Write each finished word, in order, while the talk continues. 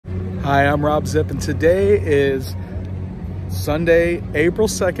Hi, I'm Robb Zipp, and today is Sunday, April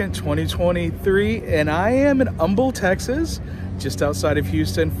 2nd, 2023, and I am in Humble, Texas, just outside of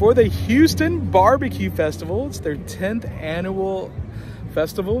Houston for the Houston BBQ Festival. It's their 10th annual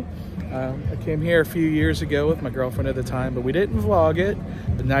festival. I came here a few years ago with my girlfriend at the time, but we didn't vlog it.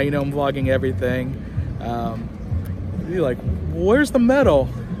 But now you know I'm vlogging everything. You're like, where's the medal?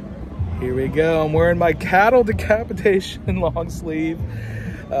 Here we go. I'm wearing my cattle decapitation long sleeve.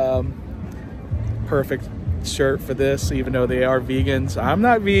 Perfect shirt for this, even though they are vegans. I'm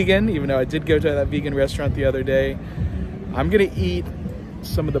not vegan, even though I did go to that vegan restaurant the other day. I'm gonna eat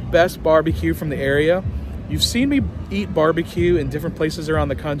some of the best barbecue from the area. You've seen me eat barbecue in different places around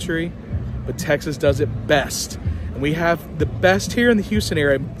the country, but Texas does it best. And we have the best here in the Houston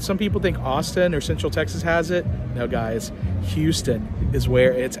area. Some people think Austin or Central Texas has it. No, guys, Houston is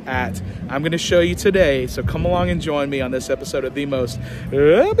where it's at. I'm gonna show you today, so come along and join me on this episode of The Most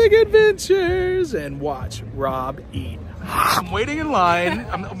Epic Adventures and watch Robb eat. I'm waiting in line.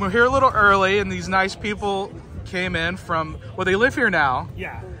 We're here a little early, and these nice people came in from, well, they live here now.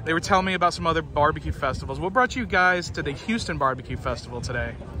 Yeah. They were telling me about some other barbecue festivals. What brought you guys to the Houston Barbecue Festival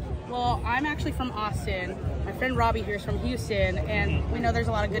today? Well, I'm actually from Austin. My friend Robbie here is from Houston, and we know there's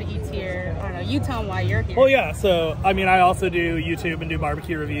a lot of good eats here. I don't know, you tell them why you're here. Well, yeah, so, I mean, I also do YouTube and do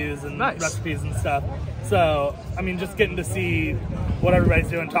barbecue reviews and recipes and stuff. So, I mean, just getting to see what everybody's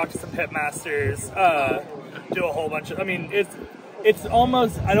doing, talk to some pit masters, do a whole bunch of, I mean, it's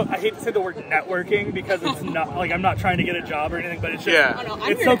almost, I hate to say the word networking because it's not, like, I'm not trying to get a job or anything, but it's just,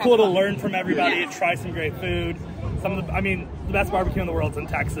 it's so cool to learn from everybody and try some great food. Some of the, I mean, the best barbecue in the world's in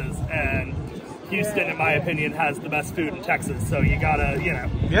Texas, and Houston, in my opinion, has the best food in Texas, so you gotta, you know.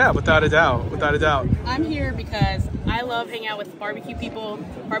 Yeah, without a doubt, without a doubt. I'm here because I love hanging out with barbecue people,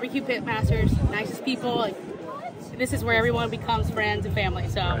 barbecue pit masters, nicest people. Like, this is where everyone becomes friends and family,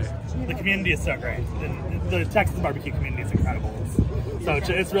 so. Right. The community is so great. The Texas barbecue community is incredible. So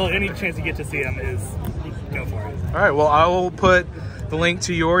it's really, any chance you get to see them is, go for it. All right, well, I will put the link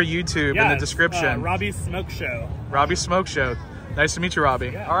to your YouTube in the description. Robbie's Smoke Show. Robbie's Smoke Show. Nice to meet you, Robbie.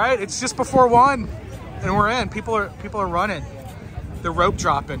 Yeah. All right, it's just before 1, and we're in. People are running. They're rope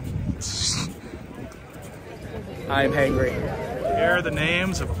dropping. I am hangry. Here are the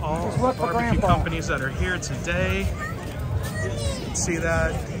names of all the barbecue companies that are here today. You can see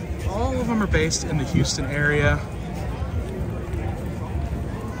that. All of them are based in the Houston area.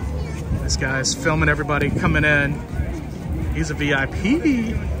 This guy's filming everybody coming in. He's a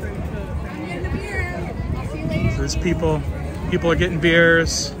VIP. So there's people are getting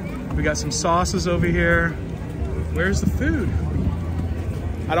beers. We got some sauces over here. Where's the food?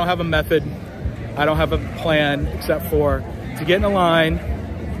 I don't have a method. I don't have a plan except for to get in a line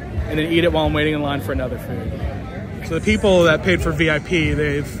and then eat it while I'm waiting in line for another food. So the people that paid for VIP,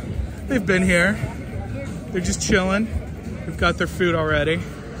 they've been here. They're just chilling. They've got their food already.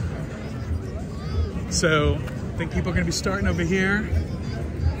 So I think people are gonna be starting over here.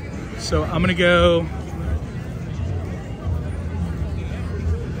 So I'm gonna go.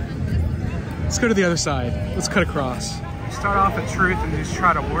 Let's go to the other side. Let's cut across. Start off at Truth and just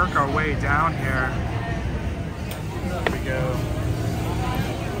try to work our way down here. There we go.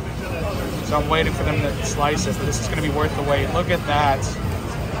 So I'm waiting for them to slice it, but this is gonna be worth the wait. Look at that.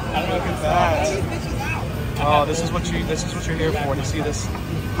 Look at that. Oh, this is what you're here for, to see this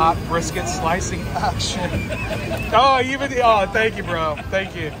hot brisket slicing action. Oh, thank you, bro.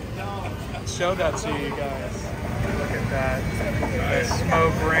 Thank you. Show that to you guys. Look at that. That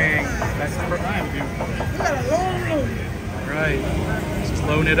smoke ring. That's the first time, dude. Right. Just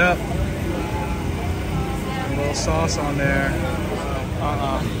loading it up. A little sauce on there.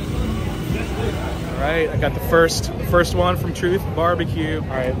 All right, I got the first one from Truth Barbecue. All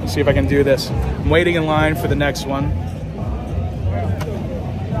right, let's see if I can do this. I'm waiting in line for the next one.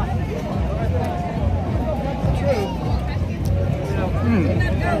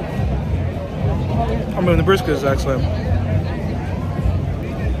 I mean, the brisket is excellent.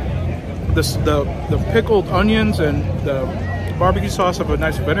 The pickled onions and the barbecue sauce have a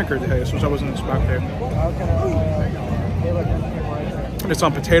nice vinegar taste, which I wasn't expecting. And it's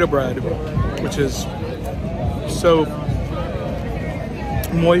on potato bread, which is so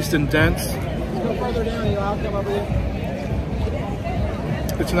moist and dense.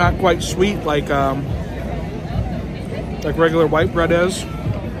 It's not quite sweet like regular white bread is.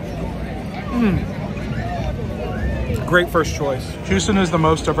 Great first choice. Houston is the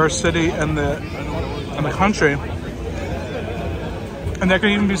most diverse city in the country, and that can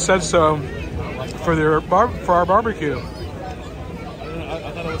even be said so for our barbecue.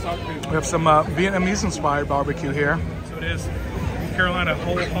 We have some Vietnamese inspired barbecue here. So it is North Carolina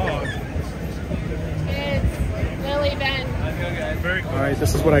whole hog. It's Lily Ben. Very cool. All right,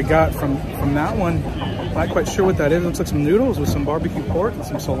 this is what I got from that one. I'm not quite sure what that is. It looks like some noodles with some barbecue pork and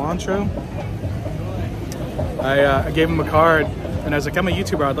some cilantro. I gave him a card, and I was like, I'm a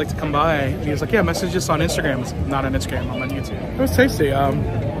YouTuber, I'd like to come by. And he was like, yeah, message us on Instagram. It's not on Instagram, I'm on YouTube. It was tasty.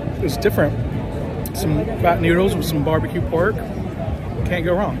 It was different. Some fat noodles with some barbecue pork. Can't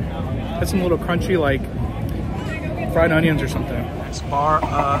go wrong. Had some little crunchy, like, fried onions or something. It's Bar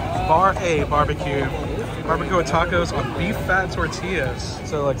A barbecue. Barbecue with tacos on beef fat tortillas.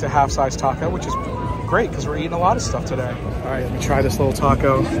 So like the half-size taco, which is great because we're eating a lot of stuff today. All right, let me try this little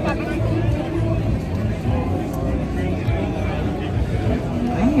taco.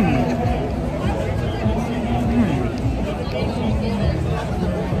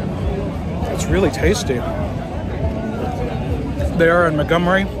 It's really tasty. They are in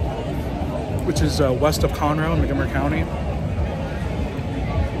Montgomery, which is west of Conroe in Montgomery County.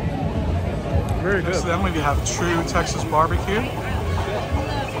 Very good. So then we have True Texas Barbecue.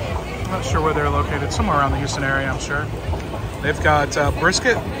 I'm not sure where they're located. Somewhere around the Houston area, I'm sure. They've got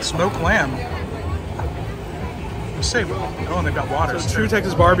brisket, smoked lamb. Let's see. Oh, and they've got water. So True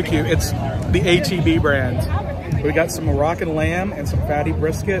Texas Barbecue, it's the ATB brand. We got some Moroccan lamb and some fatty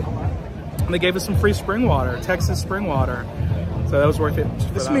brisket. And they gave us some free spring water, Texas spring water. So that was worth it.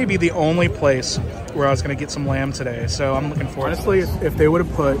 This may be the only place where I was going to get some lamb today. So I'm looking forward. Honestly, if they would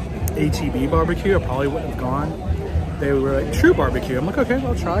have put ATB barbecue, I probably wouldn't have gone. They were like True Barbecue. I'm like, okay,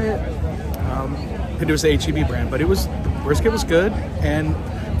 I'll try it. It was the HEB brand, but the brisket was good, and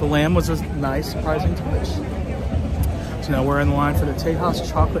the lamb was a nice, surprising touch. So now we're in the line for the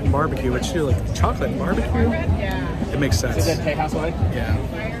Tejas chocolate and barbecue, which you like chocolate and barbecue. Yeah, it makes sense. Is it Tejas way? Yeah.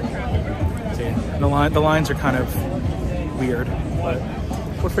 See, the lines are kind of weird, but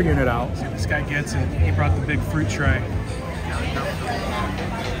we're figuring it out. See, this guy gets it. He brought the big fruit tray.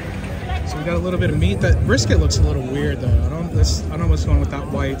 So we got a little bit of meat. That brisket looks a little weird though. I don't know what's going with that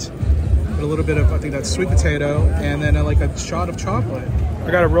white. But a little bit of, I think that's sweet potato, and then like a shot of chocolate.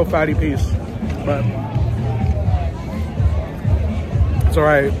 I got a real fatty piece, but it's all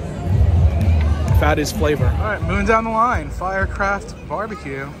right. Fat is flavor. All right, moving down the line. Firecraft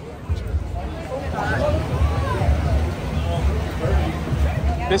Barbecue.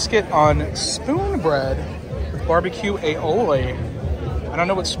 Biscuit on spoon bread with barbecue aioli. I don't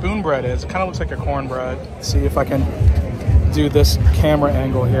know what spoon bread is. It kind of looks like a cornbread. Let's see if I can do this camera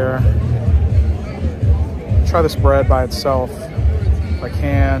angle here. Try this bread by itself if I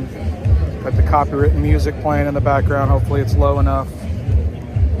can. Got the copyrighted music playing in the background. Hopefully it's low enough.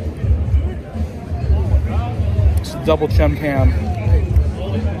 It's a double chin cam.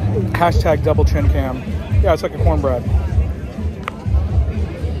 Hashtag double chin cam. Yeah, it's like a cornbread.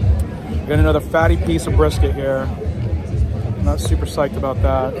 Got another fatty piece of brisket here. I'm not super psyched about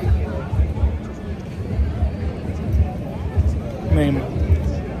that. I mean,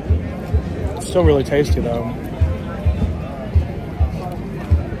 it's still really tasty though.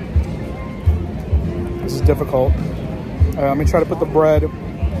 This is difficult. Let me try to put the bread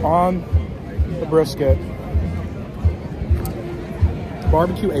on the brisket.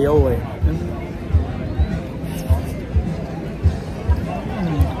 Barbecue aioli.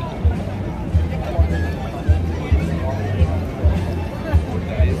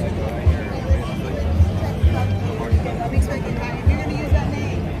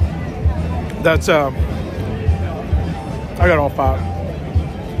 That's I got all 5.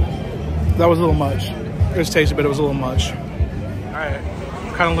 That was a little much. It was tasty, but it was a little much. All right,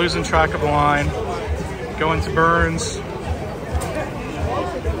 I'm kind of losing track of the line. Going to Burns.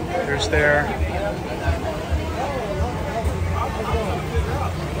 There's there.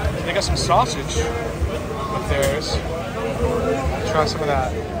 They got some sausage with theirs. Try some of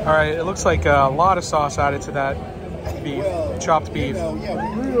that. All right, it looks like a lot of sauce added to that beef, chopped beef,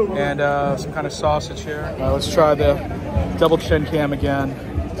 and some kind of sausage here. Let's try the double chin cam again.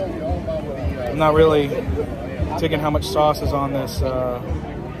 I'm not really digging how much sauce is on this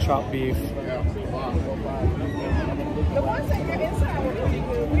chopped beef.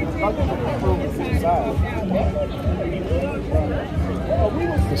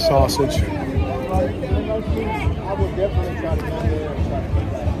 The sausage. I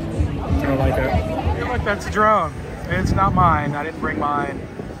don't like it. I feel like that's a drone. It's not mine. I didn't bring mine.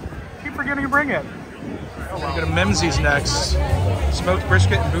 Keep forgetting to bring it. We go to Mimsy's next. Smoked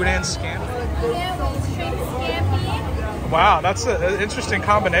brisket and boudin scampi. Wow, that's an interesting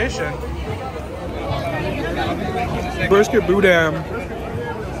combination. Brisket boudin,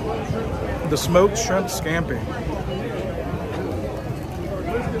 the smoked shrimp scampi.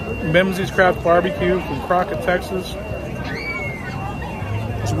 Mimsy's Craft Barbecue from Crockett, Texas.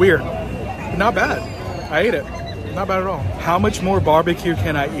 Weird. Not bad. I ate it. Not bad at all. How much more barbecue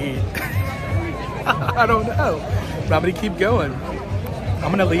can I eat? I don't know. But I'm gonna keep going. I'm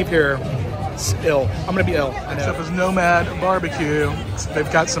gonna leave here ill. I'm gonna be ill. Next up is Nomad Barbecue.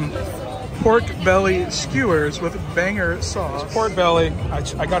 They've got some pork belly skewers with banger sauce. It's pork belly.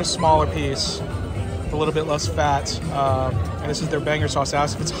 I got a smaller piece, a little bit less fat. And this is their banger sauce. I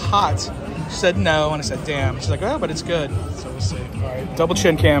asked if it's hot. She said no, and I said damn. She's like, oh, but it's good. So we'll see. All right, double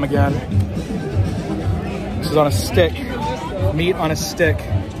chin cam again. This is on a stick. Meat on a stick.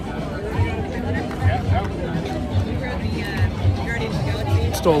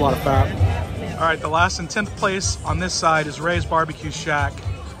 Still a lot of fat. All right, the last and 10th place on this side is Ray's Barbecue Shack.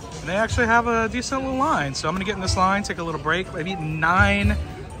 And they actually have a decent little line. So I'm gonna get in this line, take a little break. I've eaten 9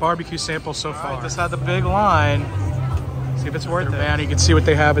 barbecue samples so far. Right, this had the big line. See if it's worth it. Man, you can see what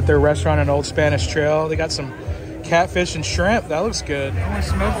they have at their restaurant on Old Spanish Trail. They got some catfish and shrimp. That looks good. I want to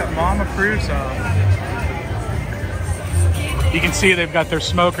smoke that mom approves of. You can see they've got their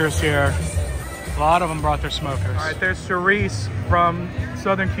smokers here. A lot of them brought their smokers. All right, there's Charisse from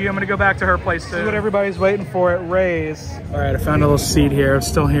Southern Q. I'm gonna go back to her place too. See what everybody's waiting for at Ray's. All right, I found a little seat here. I'm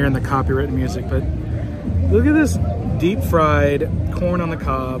still hearing the copywritten music, but look at this deep fried corn on the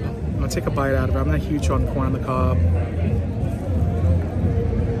cob. I'm gonna take a bite out of it. I'm not huge on corn on the cob.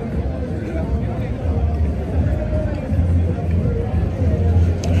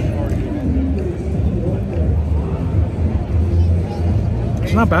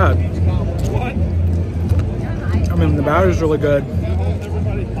 It's not bad. I mean, the batter's really good.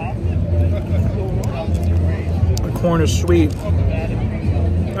 The corn is sweet.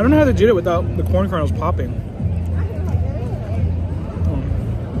 I don't know how they did it without the corn kernels popping.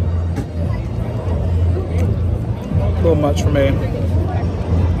 A little much for me.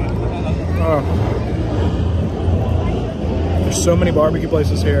 Oh. There's so many barbecue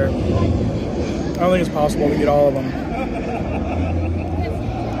places here. I don't think it's possible to eat all of them.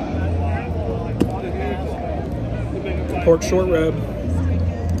 Pork short rib.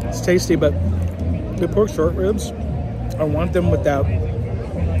 It's tasty, but the pork short ribs, I want them with that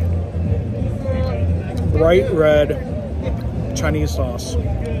bright red Chinese sauce.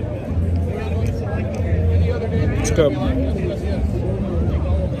 It's good.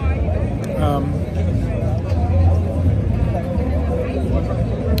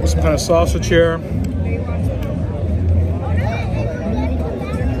 Some kind of sausage here.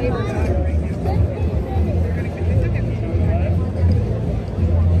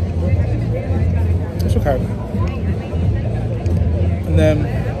 Okay. And then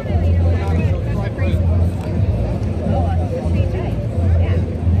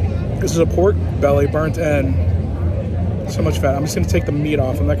this is a pork belly burnt in. So much fat. I'm just gonna take the meat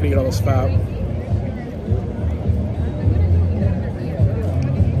off. I'm not gonna eat all this fat.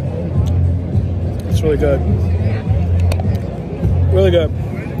 It's really good. Really good.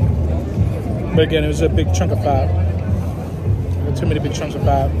 But again, it was a big chunk of fat. Too many big chunks of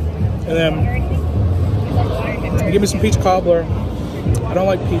fat. And then they give me some peach cobbler. I don't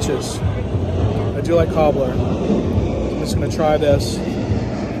like peaches. I do like cobbler. I'm just gonna try this.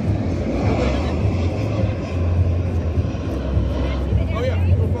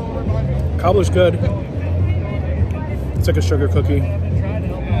 Cobbler's good. It's like a sugar cookie.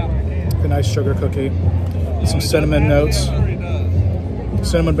 A nice sugar cookie. Some cinnamon notes.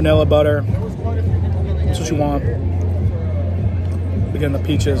 Cinnamon vanilla butter. That's what you want. Again, the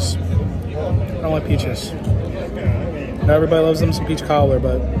peaches. I don't like peaches. Now everybody loves them some peach cobbler,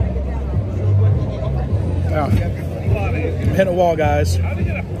 but oh, I'm hitting a wall, guys.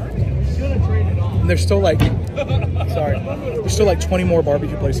 And there's still like, there's still like 20 more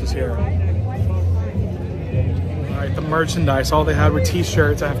barbecue places here. All right, the merchandise. All they had were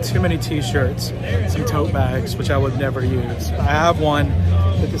t-shirts. I have too many t-shirts. Some tote bags, which I would never use. I have one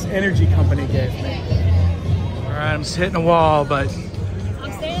that this energy company gave me. All right, I'm just hitting a wall, but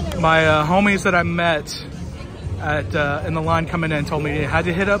my homies that I met at in the line coming in told me they had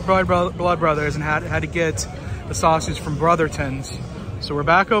to hit up Blood Brothers and had to get the sausage from Brotherton's. So we're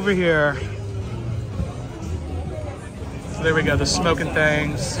back over here. So there we go, the smoking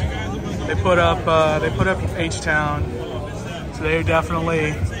things. They put up H-Town. So they're definitely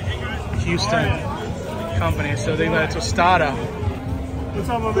a Houston company. So they got a tostada. This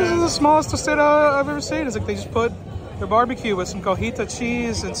is the smallest tostada I've ever seen. It's like they just put their barbecue with some cojita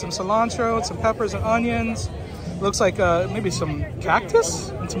cheese and some cilantro and some peppers and onions. Looks like maybe some cactus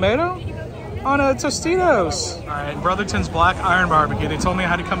and tomato on a Tostitos. All right, Brotherton's Black Iron Barbecue. They told me I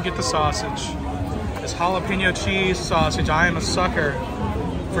had to come get the sausage. This jalapeno cheese sausage. I am a sucker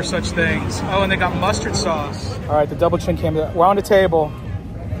for such things. Oh, and they got mustard sauce. All right, the double chin cam. We're on the table.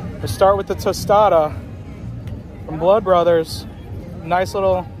 We start with the tostada from Blood Brothers. Nice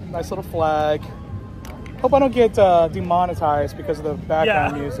little flag. Hope I don't get demonetized because of the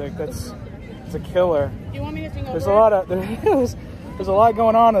background music. That's a killer. Do you want me to sing over? There's a lot of there's a lot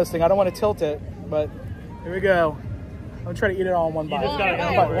going on in this thing. I don't want to tilt it, but here we go. I'm gonna try to eat it all in one bite. One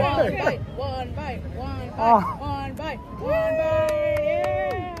bite. Yeah.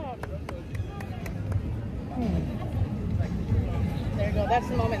 There you go. That's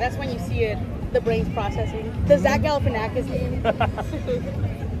the moment. That's when you see it. The brain's processing. The Zach Galifianakis game.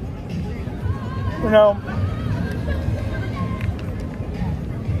 You know,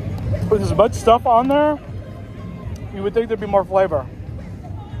 with as much stuff on there, you would think there'd be more flavor.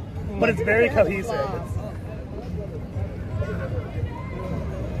 But it's very cohesive.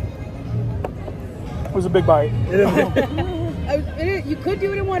 It was a big bite. You could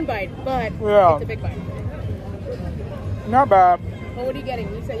do it in one bite, but yeah, it's a big bite. Not bad. Well, what are you getting?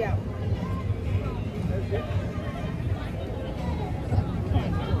 You say yeah.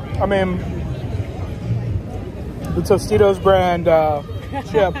 I mean, the Tostitos brand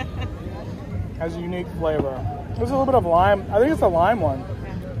chip has a unique flavor. There's a little bit of lime. I think it's the lime one.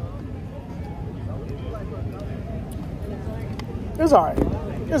 It's alright.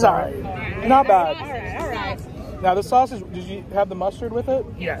 It's alright. Not bad. All right. Now the sausage, did you have the mustard with it?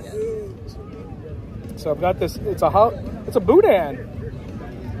 Yes. So I've got this, it's a boudin.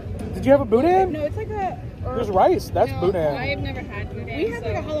 Did you have a boudin? No, it's like a... There's rice, that's boudin. I've never had boudin. We had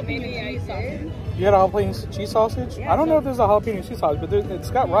like a jalapeno cheese sausage. You had a jalapeno cheese sausage? Yeah, I don't know if there's a jalapeno cheese sausage, but it's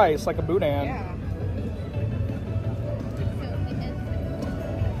got rice, like a boudin. Yeah.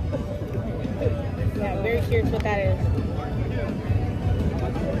 Yeah, I'm very curious what that is.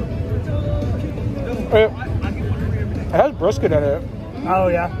 It has brisket in it. Oh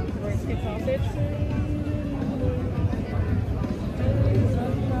yeah. Brisket sausage.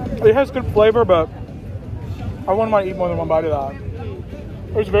 It has good flavor, but I wouldn't want to eat more than one bite of that.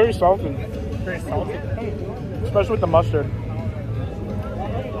 It's very salty. Very salty. Especially with the mustard.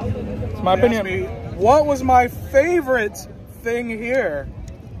 It's my opinion. What was my favorite thing here?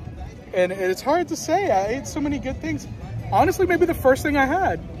 And it's hard to say. I ate so many good things. Honestly, maybe the first thing I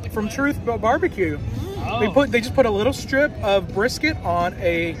had from Truth Barbecue. Oh. They just put a little strip of brisket on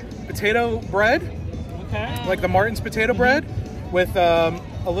a potato bread. Okay. Like the Martin's potato bread with a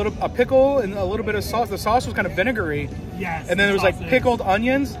pickle and a little bit of sauce. The sauce was kind of vinegary. Yes. And then there was like pickled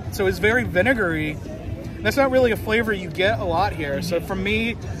onions, so it's very vinegary. That's not really a flavor you get a lot here. So for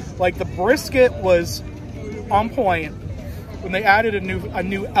me, like the brisket was on point when they added a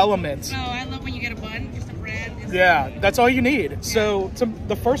new element. Oh, I love when you get a bun, just a bread. Yeah, that's all you need. So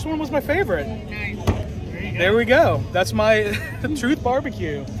the first one was my favorite. Nice. There we go. That's my Truth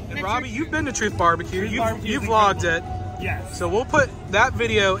Barbecue. And Robbie, you've been to Truth Barbecue. You've vlogged it. Yes. So we'll put that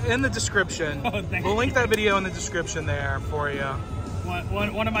video in the description. Oh, we'll link that video in the description there for you.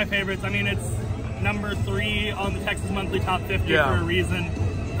 One of my favorites. I mean, it's number 3 on the Texas Monthly Top 50 for a reason.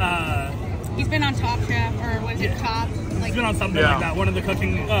 He's been on Top Chef, or what is it, Top? He's been on something like that, one of the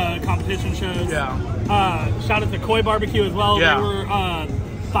cooking competition shows. Yeah. Shout out to Koi Barbecue as well. Yeah. They were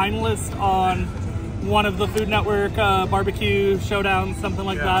finalists on one of the Food Network barbecue showdowns, something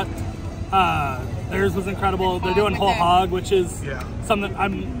like that. Theirs was incredible. They're doing whole hog, which is something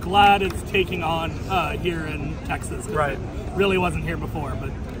I'm glad it's taking on here in Texas. Right. It really wasn't here before,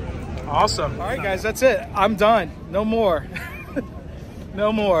 but awesome. All right, guys, that's it. I'm done. No more.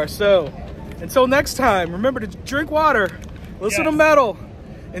 No more. So until next time, remember to drink water, listen to metal,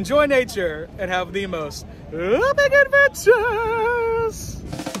 enjoy nature, and have the most epic adventures.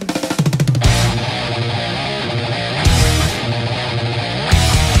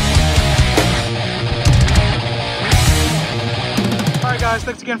 Guys,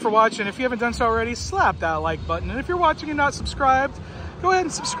 thanks again for watching. If you haven't done so already, slap that like button. And if you're watching and not subscribed, go ahead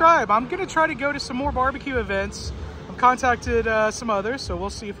and subscribe. I'm going to try to go to some more barbecue events. I've contacted some others, so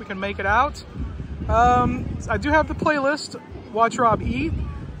we'll see if we can make it out. I do have the playlist, Watch Robb Eat.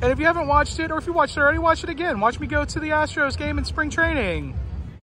 And if you haven't watched it, or if you watched it already, watch it again. Watch me go to the Astros game in spring training.